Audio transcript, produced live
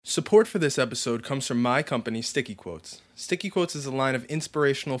Support for this episode comes from my company, Sticky Quotes. Sticky Quotes is a line of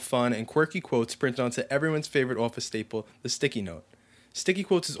inspirational, fun, and quirky quotes printed onto everyone's favorite office staple, the sticky note. Sticky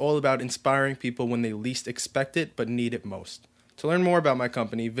Quotes is all about inspiring people when they least expect it but need it most. To learn more about my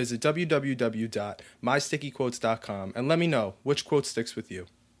company, visit www.mystickyquotes.com and let me know which quote sticks with you.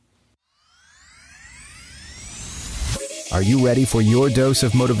 Are you ready for your dose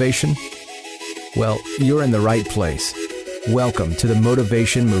of motivation? Well, you're in the right place. Welcome to the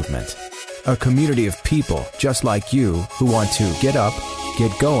Motivation Movement, a community of people just like you who want to get up,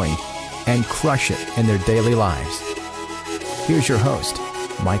 get going, and crush it in their daily lives. Here's your host,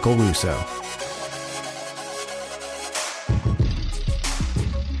 Michael Russo.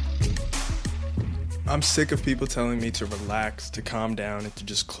 I'm sick of people telling me to relax, to calm down, and to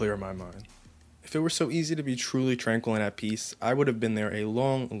just clear my mind. If it were so easy to be truly tranquil and at peace, I would have been there a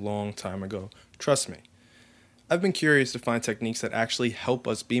long time ago. Trust me. I've been curious to find techniques that actually help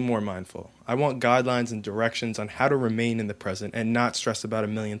us be more mindful. I want guidelines and directions on how to remain in the present and not stress about a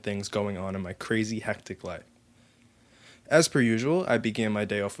million things going on in my crazy, hectic life. As per usual, I began my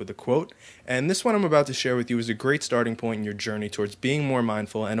day off with a quote, and this one I'm about to share with you is a great starting point in your journey towards being more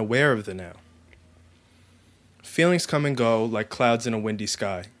mindful and aware of the now. Feelings come and go like clouds in a windy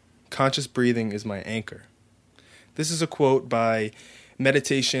sky. Conscious breathing is my anchor. This is a quote by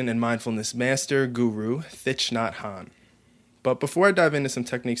meditation and mindfulness master guru Thich Nhat Hanh. But before I dive into some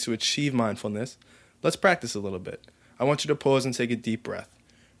techniques to achieve mindfulness, let's practice a little bit. I want you to pause and take a deep breath.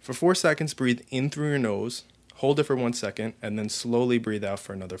 For 4 seconds, breathe in through your nose, hold it for 1 second, and then slowly breathe out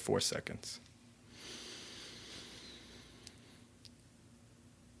for another 4 seconds.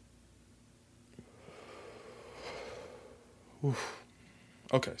 Oof.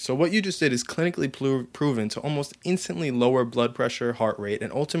 Okay, so what you just did is clinically proven to almost instantly lower blood pressure, heart rate,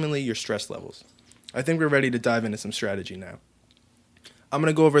 and ultimately your stress levels. I think we're ready to dive into some strategy now. I'm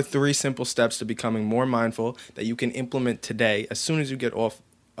going to go over 3 simple steps to becoming more mindful that you can implement today as soon as you get off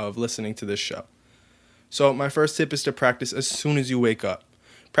of listening to this show. So my first tip is to practice as soon as you wake up.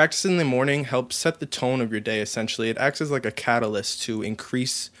 Practice in the morning helps set the tone of your day essentially. It acts as like a catalyst to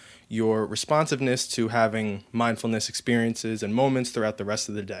increase your responsiveness to having mindfulness experiences and moments throughout the rest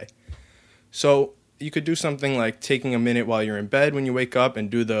of the day. So you could do something like taking a minute while you're in bed when you wake up and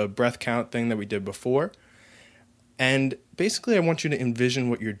do the breath count thing that we did before. And basically I want you to envision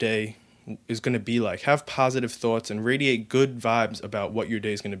what your day is going to be like. Have positive thoughts and radiate good vibes about what your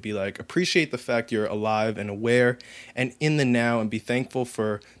day is going to be like. Appreciate the fact you're alive and aware and in the now, and be thankful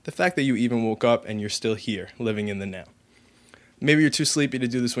for the fact that you even woke up and you're still here living in the now. Maybe you're too sleepy to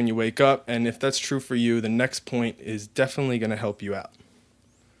do this when you wake up, and if that's true for you, the next point is definitely going to help you out.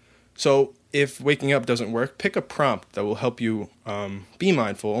 So if waking up doesn't work, pick a prompt that will help you be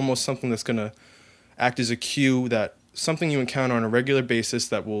mindful, almost something that's going to act as a cue, that something you encounter on a regular basis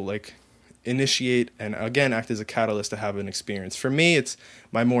that will like initiate and again act as a catalyst to have an experience. For me, it's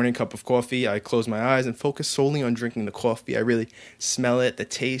my morning cup of coffee. I close my eyes and focus solely on drinking the coffee. I really smell it, the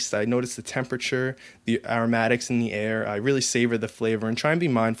taste. I notice the temperature, the aromatics in the air. I really savor the flavor and try and be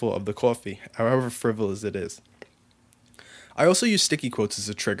mindful of the coffee, however frivolous it is. I also use sticky quotes as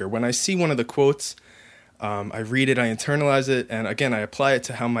a trigger. When I see one of the quotes, I read it, I internalize it, and again, I apply it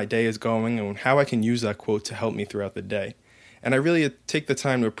to how my day is going and how I can use that quote to help me throughout the day. And I really take the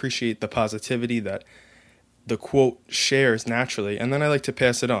time to appreciate the positivity that the quote shares naturally, and then I like to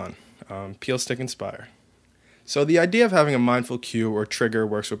pass it on. Peel, stick, inspire. So the idea of having a mindful cue or trigger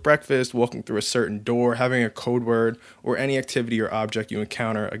works with breakfast, walking through a certain door, having a code word, or any activity or object you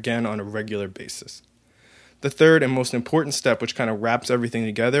encounter, again, on a regular basis. The third and most important step, which kind of wraps everything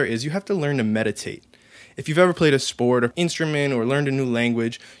together, is you have to learn to meditate. If you've ever played a sport or instrument or learned a new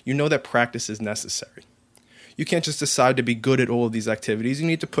language, you know that practice is necessary. You can't just decide to be good at all of these activities. You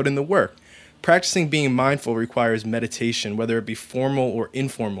need to put in the work. Practicing being mindful requires meditation, whether it be formal or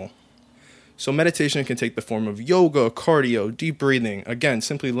informal. So meditation can take the form of yoga, cardio, deep breathing, again,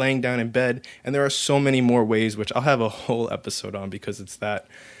 simply laying down in bed, and there are so many more ways, which I'll have a whole episode on because it's that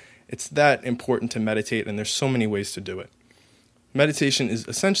important to meditate, and there's so many ways to do it. Meditation is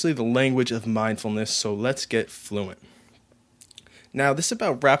essentially the language of mindfulness, so let's get fluent. Now, this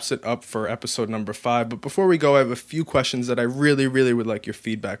about wraps it up for episode number 5, but before we go, I have a few questions that I really would like your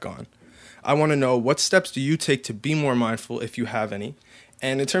feedback on. I want to know, what steps do you take to be more mindful, if you have any?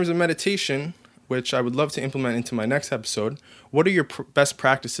 And in terms of meditation, which I would love to implement into my next episode, what are your best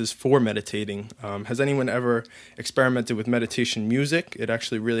practices for meditating? Has anyone ever experimented with meditation music? It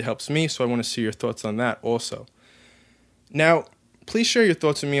actually really helps me, so I want to see your thoughts on that also. Now, please share your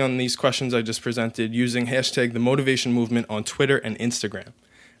thoughts with me on these questions I just presented using hashtag The Motivation Movement on Twitter and Instagram.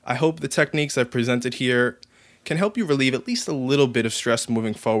 I hope the techniques I've presented here can help you relieve at least a little bit of stress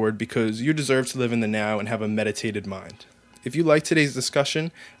moving forward, because you deserve to live in the now and have a meditated mind. If you like today's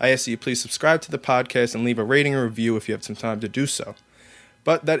discussion, I ask that you please subscribe to the podcast and leave a rating or review if you have some time to do so.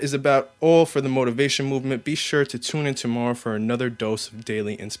 But that is about all for the Motivation Movement. Be sure to tune in tomorrow for another dose of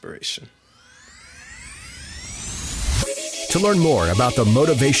daily inspiration. To learn more about the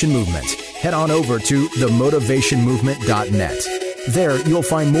Motivation Movement, head on over to themotivationmovement.net. There, you'll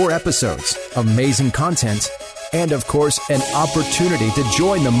find more episodes, amazing content, and of course, an opportunity to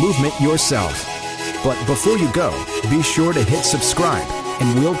join the movement yourself. But before you go, be sure to hit subscribe,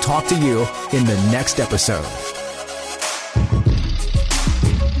 and we'll talk to you in the next episode.